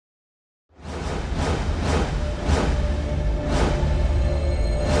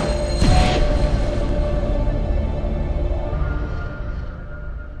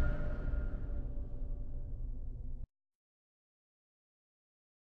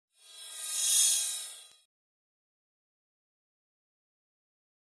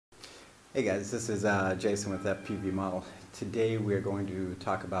Hey guys, this is Jason with FPV Model. Today we are going to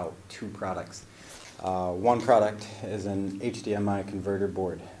talk about two products. One product is an HDMI converter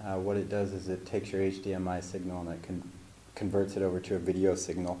board. What it does is it takes your HDMI signal and it converts it over to a video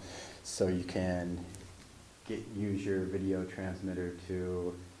signal, so you can use your video transmitter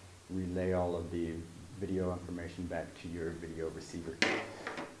to relay all of the video information back to your video receiver.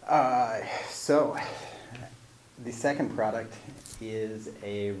 The second product is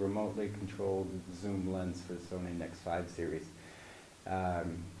a remotely controlled zoom lens for the Sony Nex 5 series.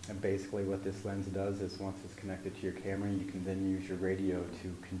 And basically what this lens does is once it's connected to your camera, you can then use your radio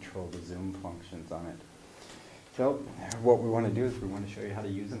to control the zoom functions on it. So what we want to do is we want to show you how to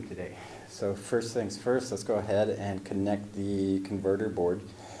use them today. So first things first, let's go ahead and connect the converter board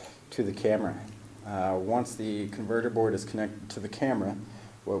to the camera. Once the converter board is connected to the camera,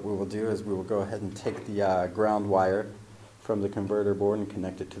 what we will do is we will go ahead and take the ground wire from the converter board and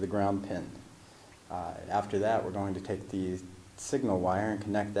connect it to the ground pin. After that, we're going to take the signal wire and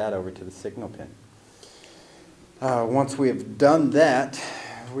connect that over to the signal pin. Once we have done that,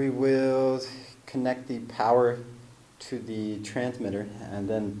 we will connect the power to the transmitter and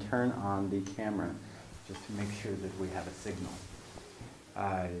then turn on the camera just to make sure that we have a signal.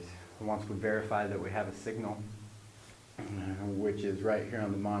 Once we verify that we have a signal, which is right here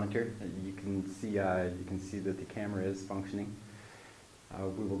on the monitor, you can see that the camera is functioning.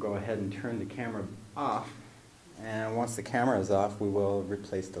 We will go ahead and turn the camera off, and once the camera is off, we will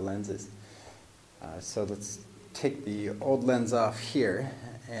replace the lenses. So let's take the old lens off here,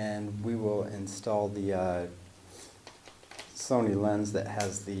 and we will install the Sony lens that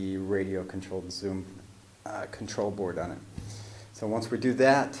has the radio controlled zoom control board on it. So once we do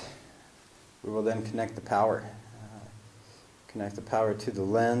that, we will then connect the power. Connect the power to the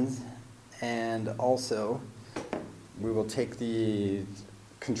lens, and also we will take the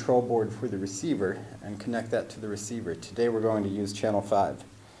control board for the receiver and connect that to the receiver. Today we're going to use channel 5.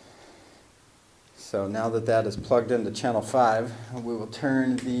 So now that that is plugged into channel 5, we will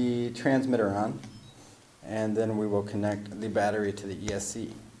turn the transmitter on, and then we will connect the battery to the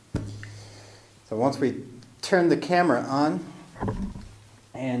ESC. So once we turn the camera on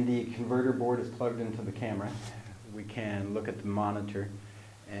and the converter board is plugged into the camera, we can look at the monitor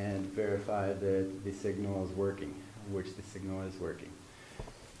and verify that the signal is working, which the signal is working.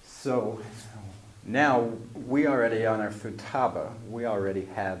 So now we already on our Futaba, we already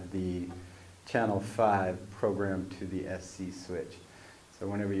have the channel 5 programmed to the SC switch. So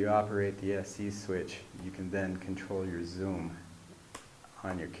whenever you operate the SC switch, you can then control your zoom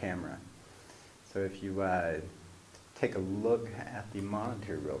on your camera. So if you take a look at the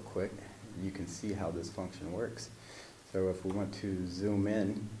monitor real quick, you can see how this function works. So if we want to zoom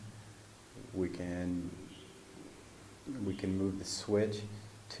in, we can move the switch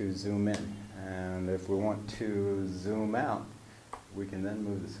to zoom in. And if we want to zoom out, we can then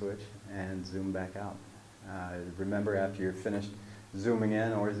move the switch and zoom back out. Remember, after you're finished zooming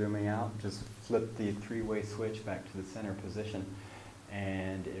in or zooming out, just flip the three-way switch back to the center position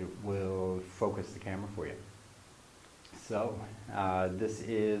and it will focus the camera for you. So this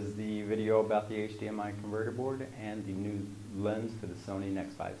is the video about the HDMI converter board and the new lens for the Sony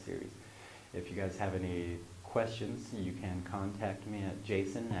Nex 5 series. If you guys have any questions, you can contact me at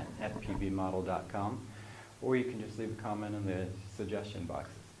jason@fpvmodel.com, or you can just leave a comment in the suggestion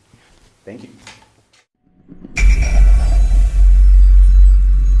boxes. Thank you.